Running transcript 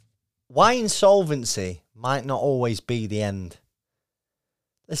why insolvency might not always be the end.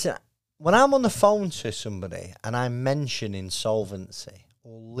 Listen, when I'm on the phone to somebody and I mention insolvency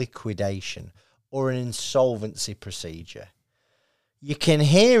or liquidation or an insolvency procedure, you can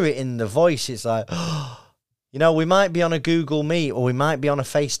hear it in the voice. It's like, you know, we might be on a Google Meet or we might be on a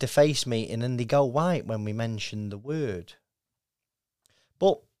face-to-face meeting and they go white when we mention the word.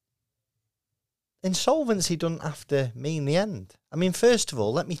 But insolvency doesn't have to mean the end. I mean, first of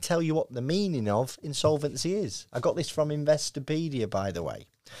all, let me tell you what the meaning of insolvency is. I got this from Investopedia, by the way.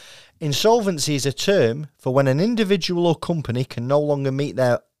 Insolvency is a term for when an individual or company can no longer meet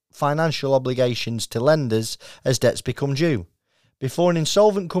their financial obligations to lenders as debts become due. Before an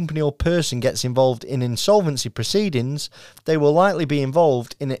insolvent company or person gets involved in insolvency proceedings, they will likely be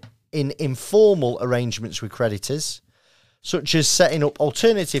involved in informal arrangements with creditors, such as setting up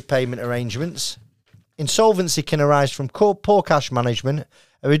alternative payment arrangements. Insolvency can arise from poor cash management,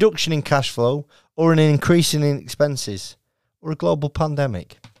 a reduction in cash flow, or an increase in expenses, or a global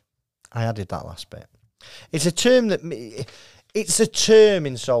pandemic. I added that last bit. It's a term,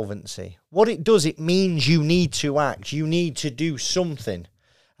 insolvency. What it does, it means you need to act. You need to do something.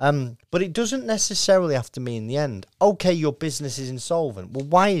 But it doesn't necessarily have to mean the end. Okay, your business is insolvent. Well,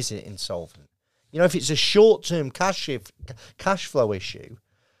 why is it insolvent? You know, if it's a short-term cash flow issue,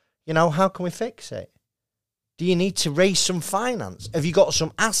 you know, how can we fix it? Do you need to raise some finance? Have you got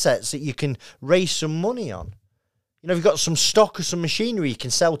some assets that you can raise some money on? You know, have you got some stock or some machinery you can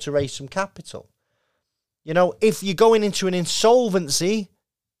sell to raise some capital? You know, if you're going into an insolvency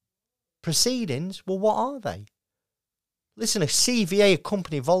proceedings, well, what are they? Listen, a CVA, a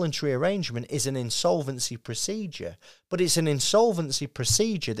company voluntary arrangement, is an insolvency procedure, but it's an insolvency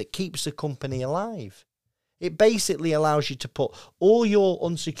procedure that keeps the company alive. It basically allows you to put all your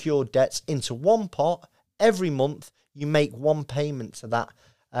unsecured debts into one pot. Every month, you make one payment to that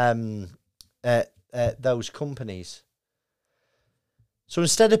those companies. So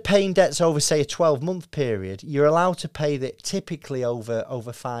instead of paying debts over, say, a 12-month period, you're allowed to pay that typically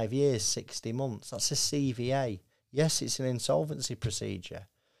over 5 years, 60 months. That's a CVA. Yes, it's an insolvency procedure,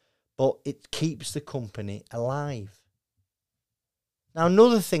 but it keeps the company alive. Now,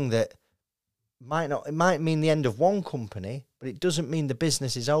 another thing that it might mean the end of one company, but it doesn't mean the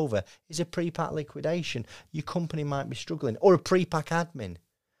business is over, is a pre-pack liquidation. Your company might be struggling, or a pre-pack admin.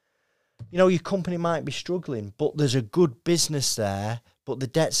 You know, your company might be struggling, but there's a good business there, but the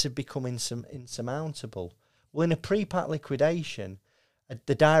debts have become insurmountable. Well, in a pre-pack liquidation,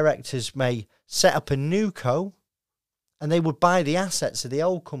 the directors may set up a new co, and they would buy the assets of the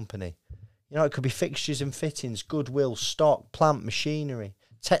old company. You know, it could be fixtures and fittings, goodwill, stock, plant, machinery.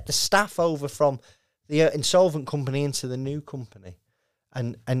 Take the staff over from the insolvent company into the new company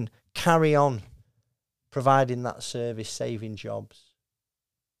and carry on providing that service, saving jobs.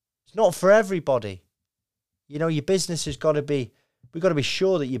 It's not for everybody. You know, your business has got to be, we've got to be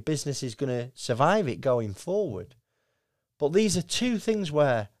sure that your business is going to survive it going forward. But these are two things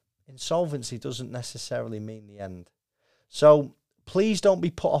where insolvency doesn't necessarily mean the end. So please don't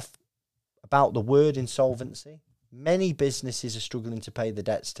be put off about the word insolvency. Many businesses are struggling to pay the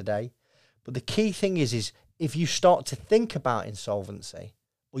debts today. But the key thing is if you start to think about insolvency,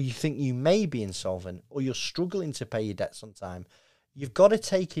 or you think you may be insolvent, or you're struggling to pay your debts on time, you've got to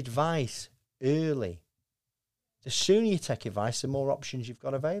take advice early. The sooner you take advice, the more options you've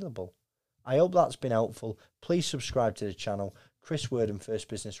got available. I hope that's been helpful. Please subscribe to the channel. Chris Worden, First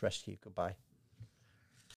Business Rescue. Goodbye.